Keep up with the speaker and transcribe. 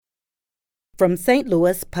from St.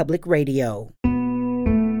 Louis Public Radio.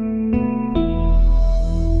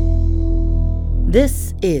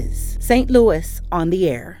 This is St. Louis on the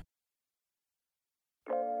Air.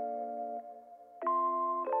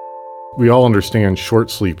 We all understand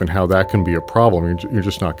short sleep and how that can be a problem. You're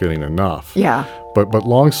just not getting enough. Yeah. But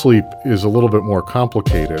long sleep is a little bit more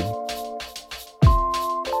complicated.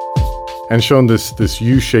 And shown this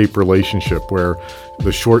U-shaped relationship where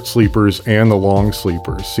the short sleepers and the long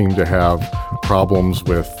sleepers seem to have problems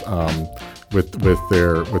with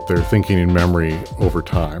their thinking and memory over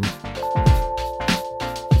time.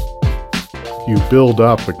 You build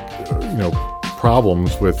up,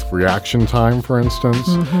 problems with reaction time, for instance,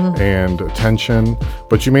 and attention,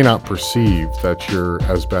 but you may not perceive that you're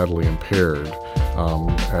as badly impaired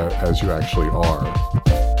as you actually are.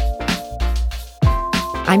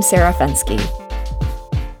 I'm Sarah Fenske.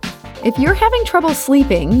 If you're having trouble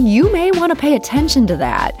sleeping, you may want to pay attention to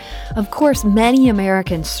that. Of course, many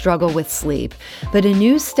Americans struggle with sleep, but a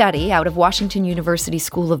new study out of Washington University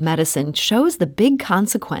School of Medicine shows the big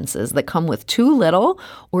consequences that come with too little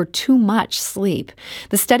or too much sleep.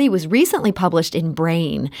 The study was recently published in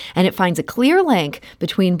Brain, and it finds a clear link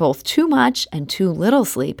between both too much and too little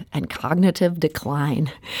sleep and cognitive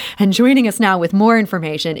decline. And joining us now with more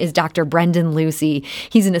information is Dr. Brendan Lucey.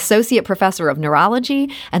 He's an associate professor of neurology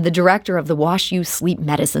and the director of the WashU Sleep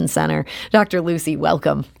Medicine Center. Dr. Lucey,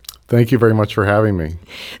 welcome. Thank you very much for having me.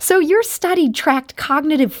 So your study tracked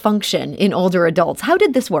cognitive function in older adults. How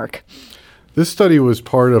did this work? This study was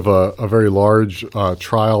part of a very large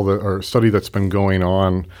study that's been going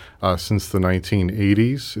on since the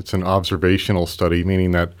 1980s. It's an observational study,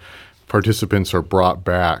 meaning that participants are brought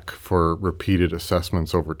back for repeated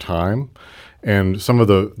assessments over time. And some of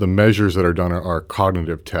the measures that are done are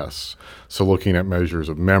cognitive tests. So looking at measures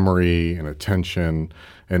of memory and attention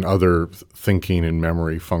and other thinking and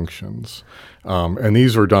memory functions. And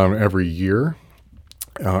these were done every year.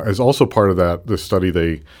 As also part of the study,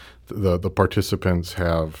 the participants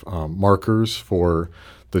have markers for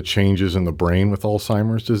the changes in the brain with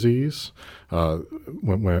Alzheimer's disease.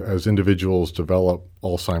 As individuals develop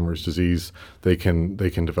Alzheimer's disease, they can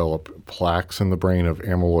develop plaques in the brain of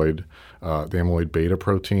amyloid, the amyloid beta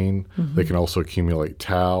protein. They can also accumulate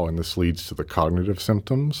tau, and this leads to the cognitive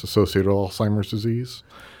symptoms associated with Alzheimer's disease.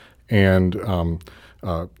 And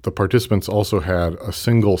the participants also had a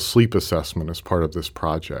single sleep assessment as part of this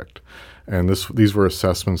project. And these were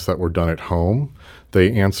assessments that were done at home.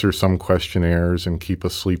 They answer some questionnaires and keep a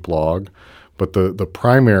sleep log. But the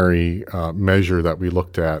primary measure that we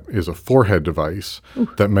looked at is a forehead device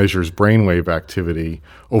that measures brainwave activity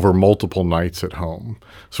over multiple nights at home.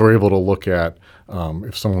 So we're able to look at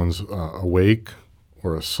if someone's awake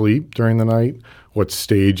or asleep during the night, what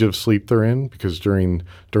stage of sleep they're in, because during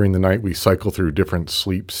the night we cycle through different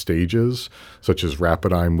sleep stages, such as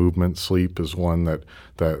rapid eye movement sleep is one that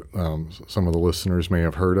some of the listeners may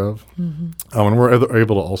have heard of. And we're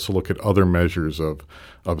able to also look at other measures of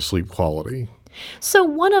sleep quality. So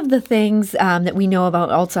one of the things that we know about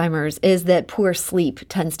Alzheimer's is that poor sleep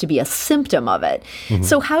tends to be a symptom of it.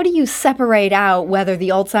 So how do you separate out whether the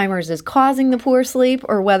Alzheimer's is causing the poor sleep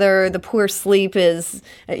or whether the poor sleep is,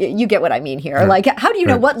 you get what I mean here, like how do you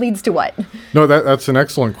know what leads to what? No, that's an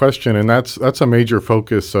excellent question, and that's a major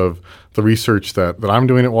focus of the research that I'm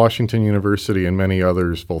doing at Washington University and many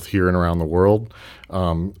others, both here and around the world.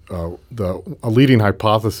 A leading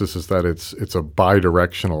hypothesis is that it's a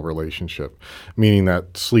bidirectional relationship, meaning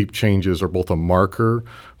that sleep changes are both a marker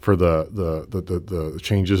for the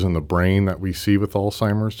changes in the brain that we see with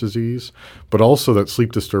Alzheimer's disease, but also that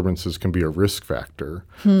sleep disturbances can be a risk factor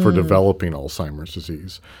for developing Alzheimer's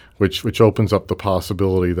disease, which opens up the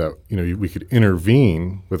possibility that we could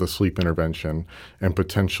intervene with a sleep intervention and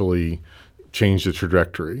potentially change the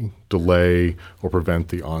trajectory, delay, or prevent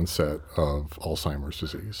the onset of Alzheimer's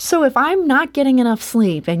disease. So if I'm not getting enough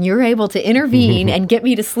sleep and you're able to intervene and get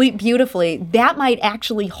me to sleep beautifully, that might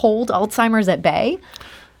actually hold Alzheimer's at bay?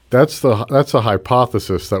 That's a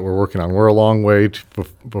hypothesis that we're working on. We're a long way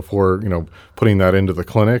before putting that into the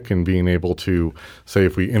clinic and being able to say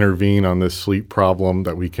if we intervene on this sleep problem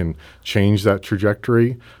that we can change that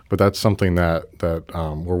trajectory. But that's something that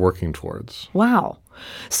we're working towards. Wow.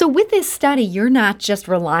 So with this study, you're not just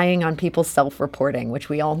relying on people's self-reporting, which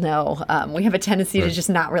we all know. We have a tendency to just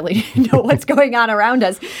not really know what's going on around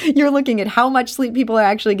us. You're looking at how much sleep people are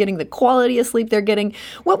actually getting, the quality of sleep they're getting.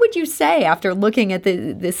 What would you say after looking at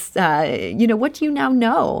this, what do you now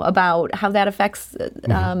know about how that affects,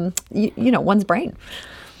 one's brain?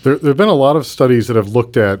 There have been a lot of studies that have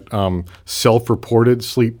looked at self-reported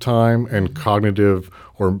sleep time and cognitive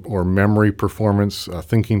or memory performance,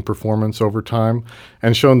 thinking performance over time,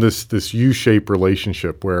 and shown this U-shaped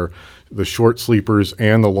relationship where the short sleepers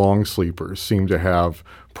and the long sleepers seem to have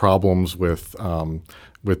problems with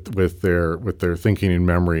their thinking and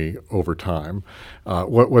memory over time.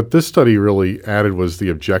 What this study really added was the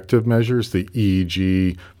objective measures, the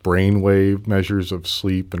EEG, brainwave measures of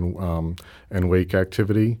sleep and wake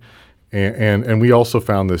activity. And we also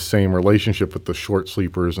found this same relationship with the short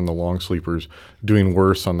sleepers and the long sleepers doing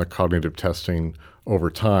worse on the cognitive testing over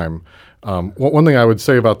time. One thing I would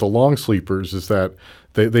say about the long sleepers is that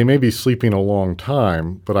they may be sleeping a long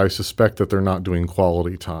time, but I suspect that they're not doing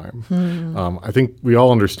quality time. I think we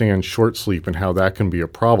all understand short sleep and how that can be a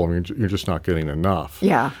problem. You're just not getting enough.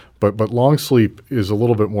 Yeah. But long sleep is a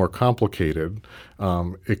little bit more complicated.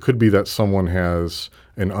 It could be that someone has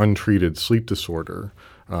an untreated sleep disorder.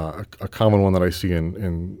 A common one that I see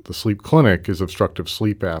in the sleep clinic is obstructive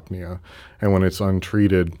sleep apnea. And when it's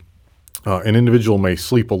untreated, an individual may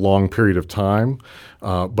sleep a long period of time,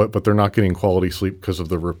 but they're not getting quality sleep because of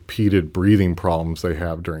the repeated breathing problems they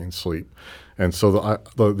have during sleep. And so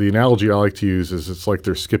the analogy I like to use is it's like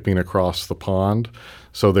they're skipping across the pond.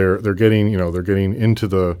 So they're getting into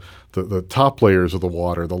the top layers of the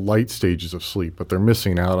water, the light stages of sleep, but they're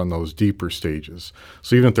missing out on those deeper stages.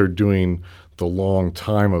 So even if they're doing the long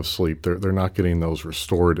time of sleep, they're not getting those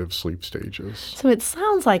restorative sleep stages. So it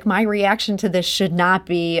sounds like my reaction to this should not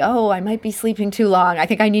be, oh, I might be sleeping too long. I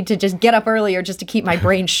think I need to just get up earlier just to keep my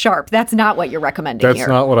brain sharp. That's not what you're recommending here. That's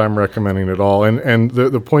not what I'm recommending at all. And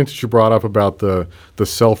the point that you brought up about the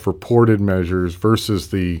self-reported measures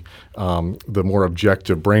versus the more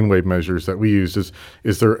objective brainwave measures that we use is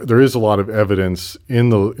there is a lot of evidence in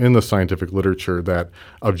the scientific literature that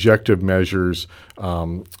objective measures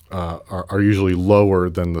are usually lower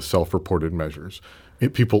than the self-reported measures.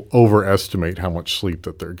 People overestimate how much sleep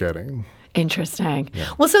that they're getting. Interesting. Yeah.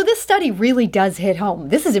 Well, so this study really does hit home.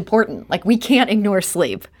 This is important. Like, we can't ignore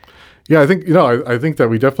sleep. Yeah, I think I think that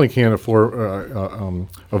we definitely can't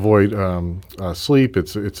avoid sleep.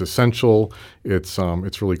 It's essential. It's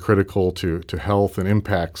really critical to health and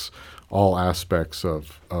impacts all aspects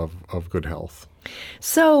of good health.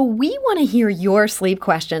 So we want to hear your sleep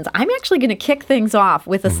questions. I'm actually going to kick things off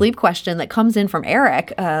with a sleep question that comes in from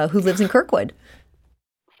Eric, who lives in Kirkwood.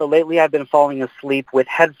 So lately I've been falling asleep with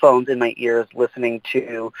headphones in my ears, listening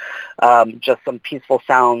to just some peaceful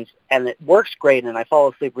sounds, and it works great, and I fall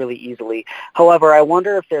asleep really easily. However, I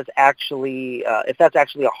wonder if that's actually a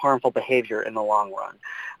harmful behavior in the long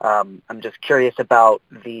run. I'm just curious about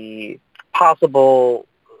the possible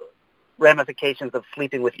ramifications of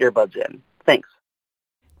sleeping with earbuds in. Thanks.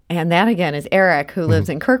 And that, again, is Eric, who lives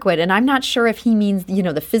in Kirkwood. And I'm not sure if he means,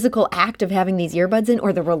 the physical act of having these earbuds in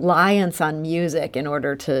or the reliance on music in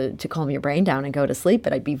order to calm your brain down and go to sleep.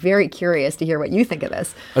 But I'd be very curious to hear what you think of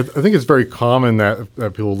this. I think it's very common that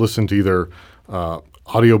people listen to either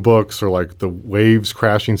audiobooks or like the waves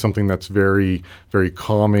crashing, something that's very, very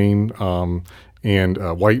calming. And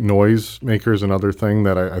white noise maker is another thing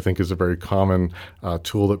that I think is a very common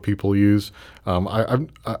tool that people use. I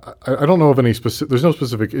don't know of any specific. There's no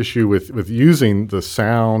specific issue with using the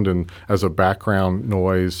sound and as a background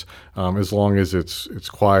noise, as long as it's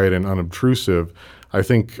quiet and unobtrusive. I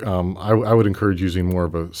think I would encourage using more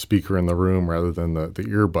of a speaker in the room rather than the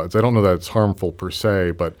earbuds. I don't know that it's harmful per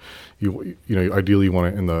se, but you ideally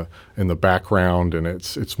want it in the background, and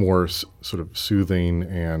it's more sort of soothing,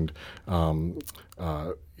 and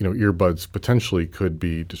earbuds potentially could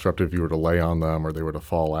be disruptive if you were to lay on them or they were to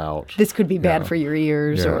fall out. This could be bad for your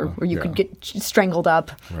ears, or you could get strangled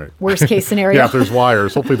up. Right. Worst case scenario. Yeah, if there's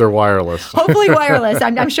wires. Hopefully they're wireless. Hopefully wireless.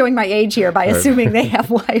 I'm showing my age here by assuming they have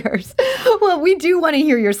wires. Well, we do want to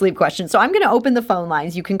hear your sleep questions. So I'm going to open the phone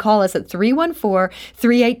lines. You can call us at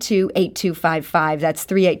 314-382-8255. That's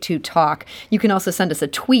 382-TALK. You can also send us a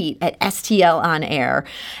tweet at STL on air.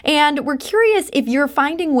 And we're curious if you're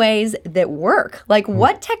finding ways that work. Like,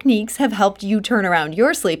 what techniques have helped you turn around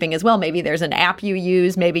your sleeping as well? Maybe there's an app you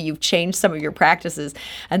use. Maybe you've changed some of your practices,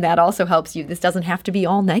 and that also helps you. This doesn't have to be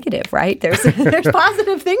all negative, right? There's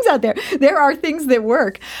positive things out there. There are things that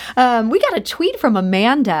work. We got a tweet from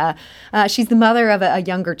Amanda. She's the mother of a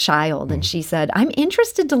younger child, and she said, I'm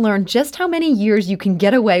interested to learn just how many years you can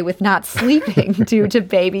get away with not sleeping due to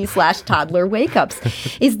baby/toddler wake-ups.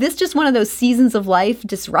 Is this just one of those seasons of life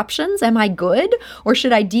disruptions? Am I good? Or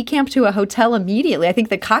should I decamp to a hotel immediately? I think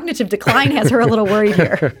the cognitive decline has her a little worried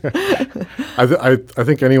here. I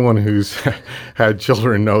think anyone who's had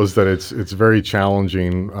children knows that it's very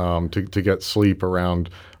challenging to get sleep around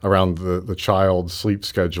the child's sleep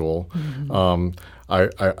schedule. Mm-hmm.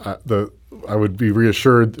 I would be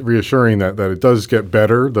reassuring that it does get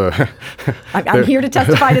better. I'm here to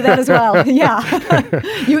testify to that as well. Yeah,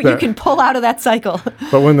 you can pull out of that cycle.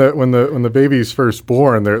 But when the baby's first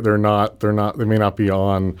born, they may not be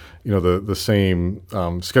on the same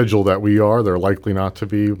schedule that we are. They're likely not to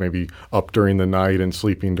be. Maybe up during the night and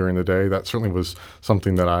sleeping during the day. That certainly was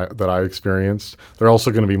something that I experienced. They're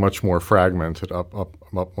also going to be much more fragmented, up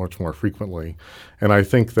much more frequently, and I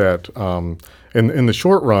think that in the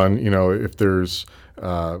short run, if there's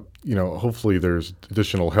hopefully there's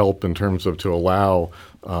additional help in terms of to allow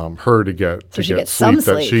her to get sleep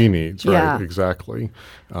that she needs. Yeah. Right, exactly.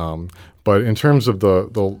 But in terms of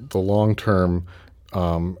the long-term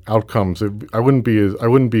outcomes, I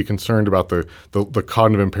wouldn't be concerned about the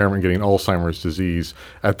cognitive impairment getting Alzheimer's disease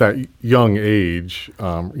at that young age,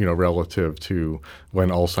 relative to when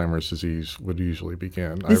Alzheimer's disease would usually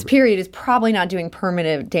begin. This period is probably not doing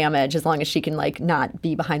permanent damage as long as she can not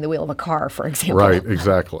be behind the wheel of a car, for example. Right,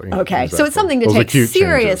 exactly. Okay, exactly. So it's something to Those take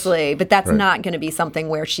seriously, changes. but that's Right. not going to be something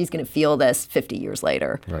where she's going to feel this 50 years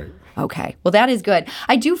later. Right. Okay, well, that is good.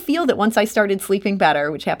 I do feel that once I started sleeping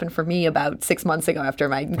better, which happened for me about 6 months ago after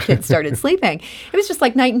my kids started sleeping, it was just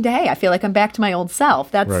like night and day. I feel like I'm back to my old self.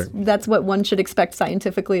 That's what one should expect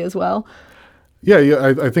scientifically as well.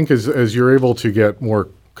 Yeah. I think as you're able to get more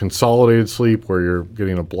consolidated sleep, where you're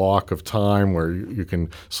getting a block of time where you can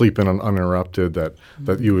sleep in uninterrupted,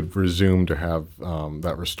 that you would resume to have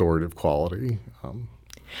that restorative quality.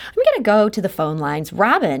 I'm going to go to the phone lines.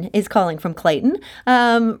 Robin is calling from Clayton.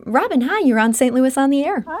 Robin, hi, you're on St. Louis on the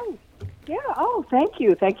Air. Hi. Yeah, thank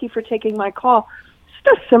you. Thank you for taking my call.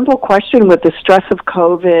 Just a simple question with the stress of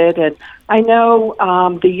COVID. And I know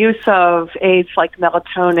the use of aids like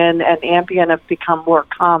melatonin and Ambien have become more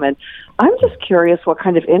common. I'm just curious what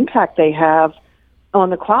kind of impact they have on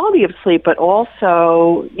the quality of sleep, but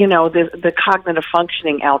also, the cognitive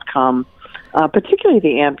functioning outcome. Particularly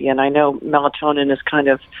the Ambien. I know melatonin is kind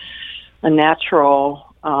of a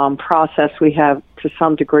natural process we have to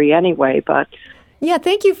some degree anyway, but... Yeah,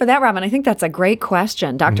 thank you for that, Robin. I think that's a great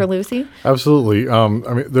question. Dr. Lucy? Absolutely.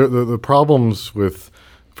 The problems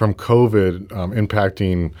from COVID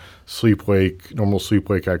impacting normal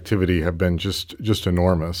sleep-wake activity have been just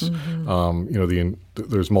enormous. Mm-hmm.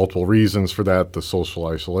 There's multiple reasons for that: the social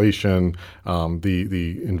isolation,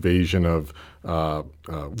 the invasion of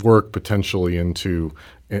work potentially into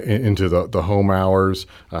the home hours,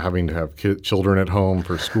 having to have children at home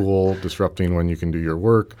for school, disrupting when you can do your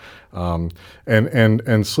work,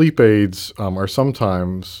 and sleep aids are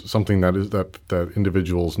sometimes something that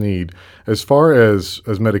individuals need. As far as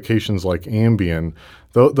medications like Ambien,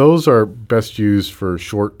 those are best used for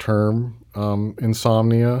short-term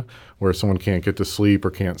insomnia, where someone can't get to sleep or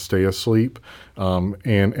can't stay asleep.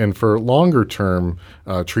 And for longer-term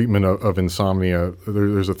treatment of insomnia,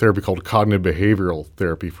 there's a therapy called cognitive behavioral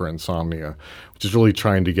therapy for insomnia, which is really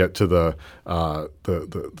trying to get to the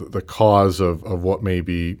cause of what may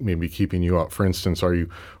be keeping you up. For instance, are you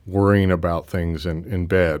worrying about things in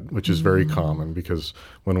bed, which is very common, because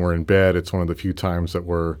when we're in bed, it's one of the few times that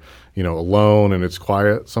we're alone and it's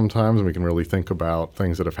quiet sometimes, and we can really think about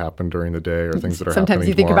things that have happened during the day or things that are Sometimes happening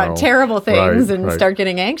you think tomorrow. about terrible things and Right. start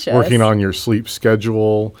getting anxious. Working on your sleep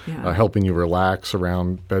schedule, Yeah. helping you relax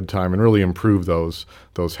around bedtime, and really improve those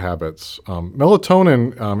habits.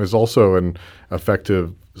 Melatonin is also an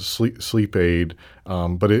effective sleep aid,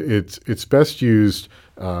 but it's best used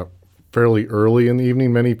fairly early in the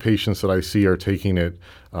evening. Many patients that I see are taking it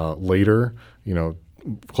later,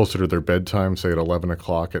 closer to their bedtime, say at 11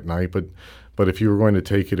 o'clock at night. But if you were going to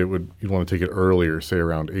take it, you'd want to take it earlier, say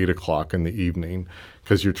around 8 o'clock in the evening,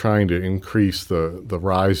 because you're trying to increase the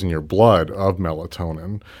rise in your blood of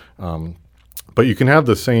melatonin. But you can have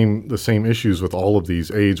the same issues with all of these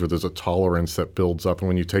aids, where there's a tolerance that builds up, and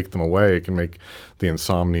when you take them away, it can make the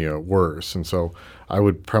insomnia worse. And so I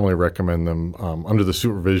would primarily recommend them under the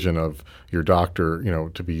supervision of your doctor,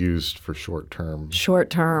 to be used for short term. Short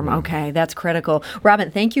term, okay, that's critical. Robin,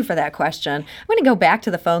 thank you for that question. I'm going to go back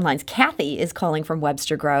to the phone lines. Kathy is calling from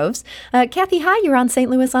Webster Groves. Kathy, hi, you're on St.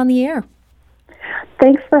 Louis on the Air.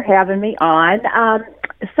 Thanks for having me on.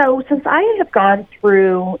 So since I have gone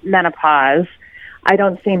through menopause, I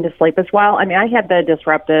don't seem to sleep as well. I mean, I had the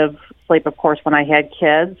disruptive sleep, of course, when I had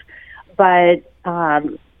kids, but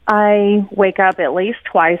I wake up at least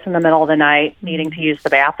twice in the middle of the night needing to use the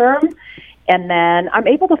bathroom, and then I'm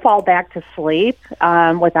able to fall back to sleep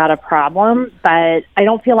without a problem, but I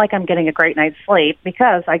don't feel like I'm getting a great night's sleep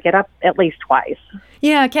because I get up at least twice.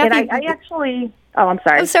 Yeah, Kathy. And I actually, I'm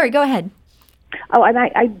sorry. Oh, sorry, go ahead. Oh, and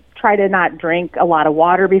I try to not drink a lot of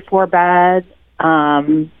water before bed,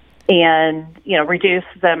 and reduce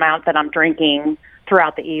the amount that I'm drinking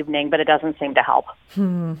throughout the evening, but it doesn't seem to help.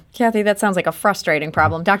 Kathy, that sounds like a frustrating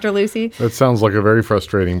problem. Dr. Lucy? That sounds like a very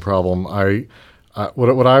frustrating problem. One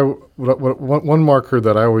marker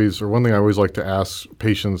that one thing I always like to ask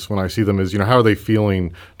patients when I see them is, how are they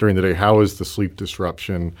feeling during the day? How is the sleep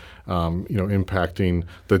disruption, impacting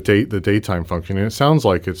the daytime function? And it sounds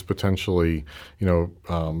like it's potentially,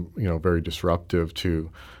 very disruptive to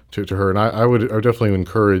her. And I would definitely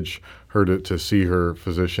encourage her to see her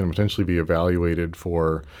physician, potentially be evaluated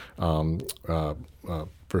for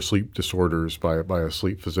sleep disorders by a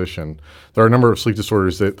sleep physician. There are a number of sleep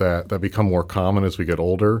disorders that become more common as we get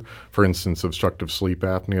older. For instance, obstructive sleep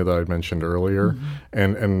apnea that I mentioned earlier,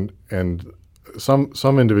 and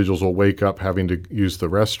some individuals will wake up having to use the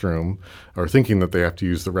restroom or thinking that they have to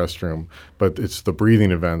use the restroom, but it's the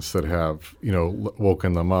breathing events that have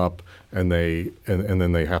woken them up, and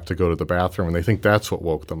then they have to go to the bathroom, and they think that's what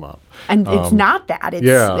woke them up. And it's not that.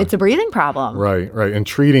 It's a breathing problem. Right. And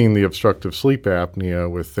treating the obstructive sleep apnea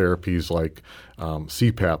with therapies like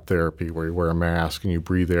CPAP therapy, where you wear a mask and you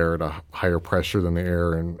breathe air at a higher pressure than the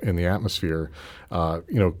air in the atmosphere,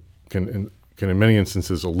 can in many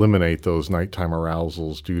instances eliminate those nighttime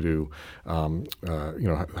arousals due to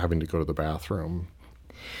having to go to the bathroom.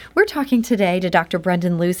 We're talking today to Dr.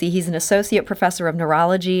 Brendan Lucey. He's an associate professor of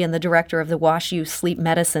neurology and the director of the WashU Sleep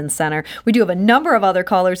Medicine Center. We do have a number of other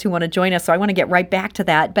callers who want to join us, so I want to get right back to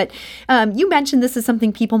that. But you mentioned this is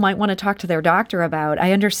something people might want to talk to their doctor about.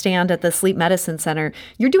 I understand at the Sleep Medicine Center,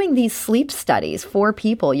 you're doing these sleep studies for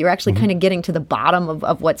people. You're actually kind of getting to the bottom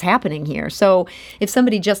of what's happening here. So if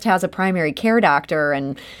somebody just has a primary care doctor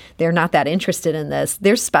and they're not that interested in this,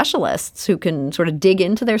 there's specialists who can sort of dig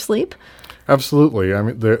into their sleep? Absolutely. I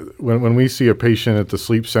mean, when we see a patient at the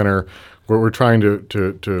sleep center, we're trying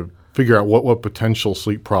to figure out what potential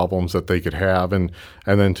sleep problems that they could have, and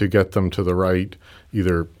then to get them to the right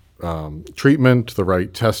either treatment, the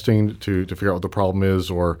right testing to figure out what the problem is,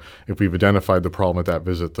 or if we've identified the problem at that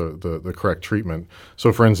visit, the correct treatment.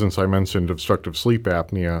 So, for instance, I mentioned obstructive sleep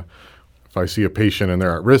apnea. If I see a patient and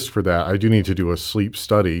they're at risk for that, I do need to do a sleep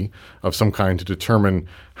study of some kind to determine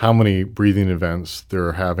how many breathing events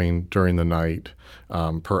they're having during the night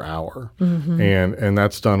per hour. And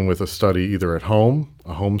that's done with a study either at home,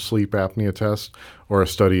 a home sleep apnea test, or a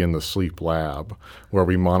study in the sleep lab, where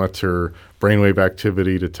we monitor brainwave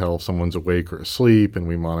activity to tell if someone's awake or asleep, and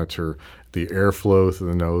we monitor the airflow through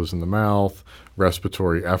the nose and the mouth,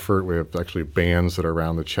 respiratory effort. We have actually bands that are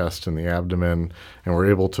around the chest and the abdomen, and we're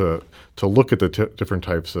able to look at the different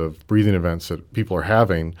types of breathing events that people are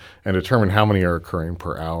having and determine how many are occurring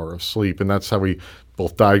per hour of sleep. And that's how we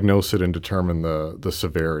both diagnose it and determine the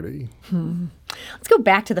severity. Let's go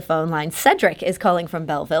back to the phone line. Cedric is calling from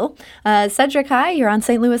Belleville. Cedric, hi. You're on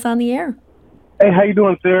St. Louis on the Air. Hey, how you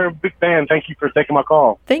doing, Sarah? Big fan. Thank you for taking my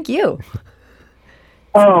call. Thank you.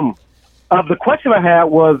 The question I had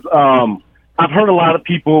was, I've heard a lot of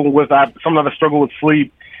people with some of them struggle with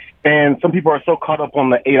sleep, and some people are so caught up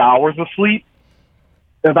on the 8 hours of sleep.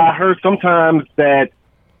 And I heard sometimes that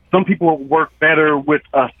some people work better with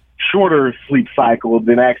a shorter sleep cycle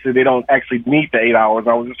than they don't actually need the 8 hours.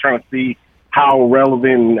 I was just trying to see how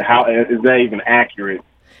relevant, how is that even accurate?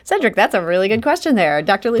 Cedric, that's a really good question there.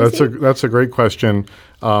 Dr. Lucy? That's a great question.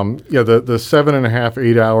 The 7.5,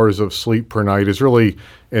 8 hours of sleep per night is really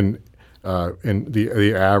in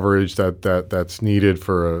the average that's needed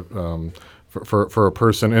for a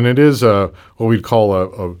person, and it is what we'd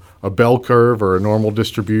call a bell curve or a normal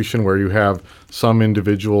distribution, where you have some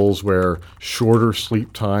individuals where shorter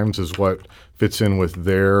sleep times is what fits in with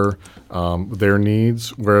their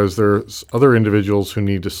needs, whereas there's other individuals who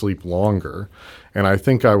need to sleep longer. And I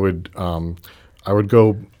think I would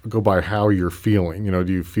go by how you're feeling.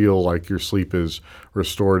 Do you feel like your sleep is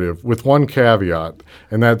restorative? With one caveat,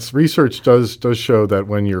 and that's research does show that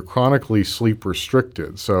when you're chronically sleep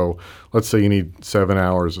restricted, so let's say you need 7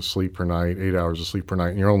 hours of sleep per night, 8 hours of sleep per night,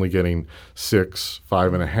 and you're only getting 6,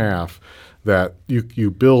 5.5, that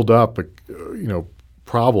you build up,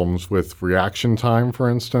 problems with reaction time, for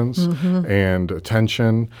instance, and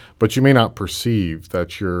attention, but you may not perceive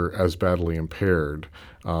that you're as badly impaired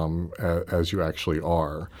as you actually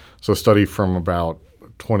are. So a study from about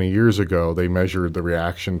 20 years ago, they measured the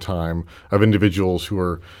reaction time of individuals who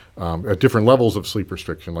are at different levels of sleep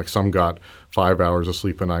restriction. Like some got 5 hours of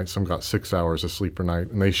sleep a night, some got 6 hours of sleep per night.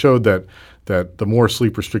 And they showed that the more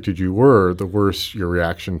sleep restricted you were, the worse your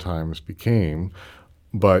reaction times became.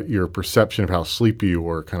 But your perception of how sleepy you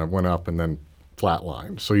were kind of went up and then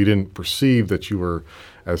flatlined. So you didn't perceive that you were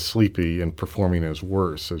as sleepy and performing as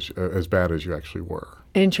bad as you actually were.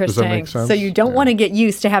 Interesting. Does that make sense? So you don't want to get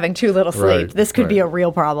used to having too little sleep. Right, This could be a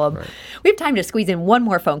real problem. Right. We have time to squeeze in one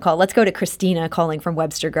more phone call. Let's go to Christina calling from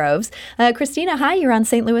Webster Groves. Christina, hi, you're on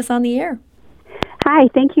St. Louis on the Air. Hi,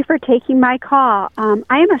 thank you for taking my call. I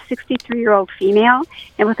am a 63-year-old female,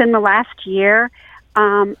 and within the last year,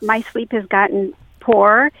 my sleep has gotten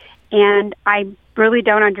poor, and I really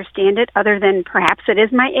don't understand it other than perhaps it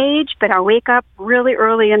is my age, but I'll wake up really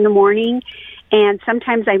early in the morning, and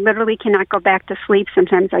sometimes I literally cannot go back to sleep.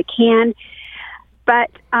 Sometimes I can.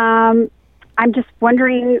 But I'm just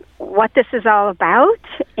wondering what this is all about,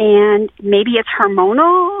 and maybe it's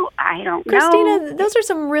hormonal. I don't know. Christina, those are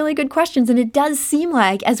some really good questions, and it does seem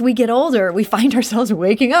like as we get older, we find ourselves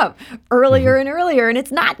waking up earlier and earlier, and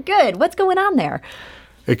it's not good. What's going on there?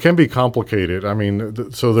 It can be complicated. I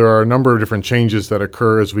mean, so there are a number of different changes that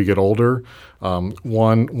occur as we get older.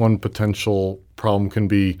 One potential problem can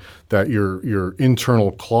be that your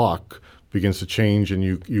internal clock begins to change, and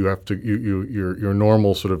you have to your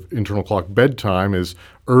normal sort of internal clock bedtime is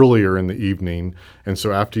earlier in the evening, and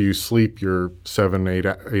so after you sleep your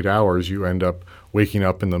 7-8 hours, you end up waking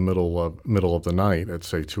up in the middle of the night at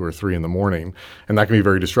say 2 or 3 in the morning, and that can be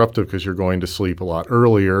very disruptive because you're going to sleep a lot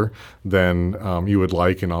earlier than you would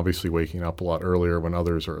like, and obviously waking up a lot earlier when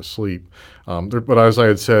others are asleep. But as I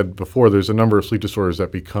had said before, there's a number of sleep disorders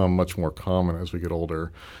that become much more common as we get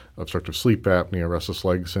older. Obstructive sleep apnea, restless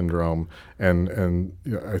leg syndrome, and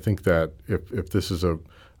I think that if this is a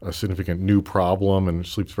significant new problem and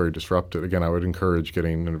sleep's very disrupted, again, I would encourage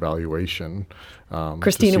getting an evaluation.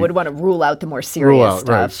 Christina would want to rule out the more serious stuff.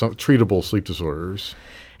 Right, so treatable sleep disorders.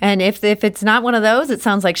 And if it's not one of those, it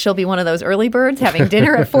sounds like she'll be one of those early birds having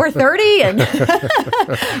dinner at 4:30. And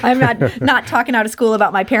I'm not talking out of school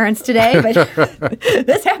about my parents today, but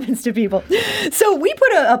this happens to people. So we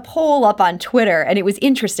put a poll up on Twitter, and it was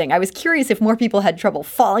interesting. I was curious if more people had trouble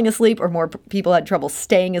falling asleep or more people had trouble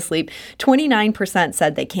staying asleep. 29%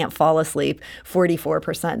 said they can't fall asleep.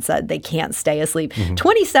 44% said they can't stay asleep.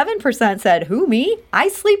 27% said, who, me? I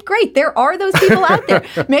sleep great. There are those people out there.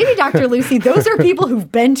 Maybe, Dr. Lucy, those are people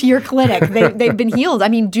who've been to your clinic. They've been healed. I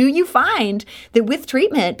mean, do you find that with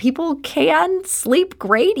treatment, people can sleep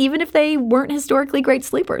great even if they weren't historically great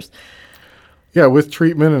sleepers? Yeah, with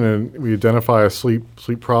treatment, and we identify a sleep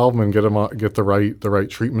problem and get the right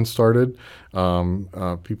treatment started,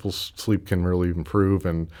 people's sleep can really improve,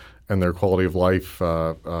 and their quality of life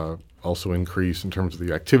also increase in terms of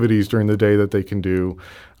the activities during the day that they can do.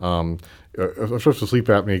 Obstructive sleep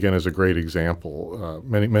apnea, again, is a great example.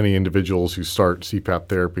 Many individuals who start CPAP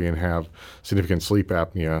therapy and have significant sleep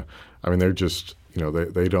apnea, I mean, they're just,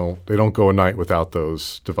 they don't go a night without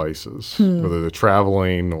those devices, whether they're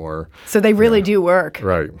traveling or... So they really do work.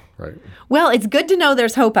 Right. Well, it's good to know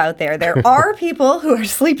there's hope out there. There are people who are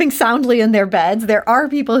sleeping soundly in their beds. There are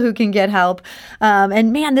people who can get help.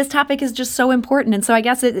 And man, this topic is just so important. And so I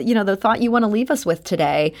guess, the thought you want to leave us with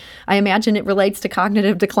today, I imagine it relates to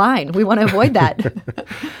cognitive decline. We want to avoid that.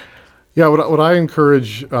 Yeah, what I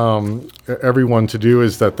encourage everyone to do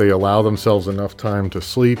is that they allow themselves enough time to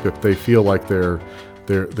sleep. If they feel like their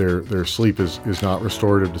sleep is not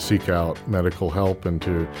restorative, to seek out medical help and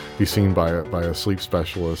to be seen by a sleep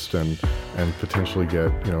specialist and potentially get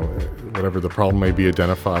whatever the problem may be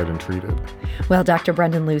identified and treated. Well, Dr.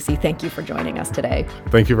 Brendan Lucey, thank you for joining us today.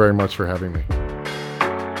 Thank you very much for having me.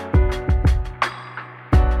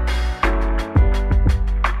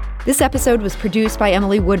 This episode was produced by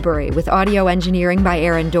Emily Woodbury with audio engineering by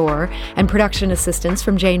Aaron Dorr and production assistance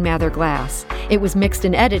from Jane Mather-Glass. It was mixed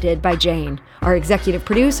and edited by Jane. Our executive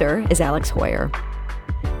producer is Alex Hoyer.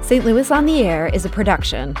 St. Louis on the Air is a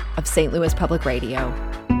production of St. Louis Public Radio.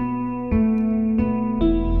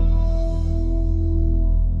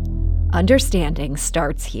 Understanding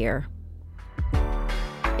starts here.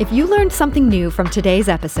 If you learned something new from today's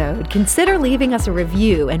episode, consider leaving us a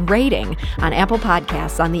review and rating on Apple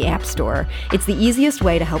Podcasts on the App Store. It's the easiest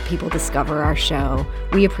way to help people discover our show.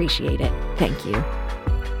 We appreciate it. Thank you.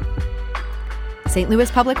 St. Louis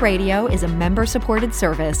Public Radio is a member-supported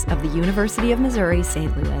service of the University of Missouri,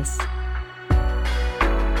 St. Louis.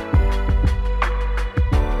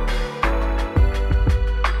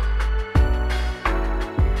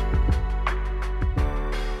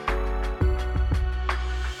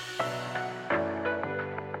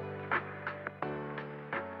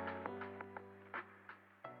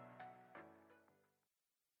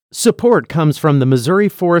 Support comes from the Missouri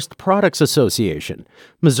Forest Products Association.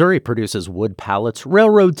 Missouri produces wood pallets,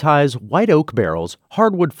 railroad ties, white oak barrels,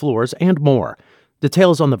 hardwood floors, and more.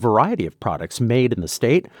 Details on the variety of products made in the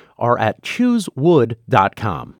state are at choosewood.com.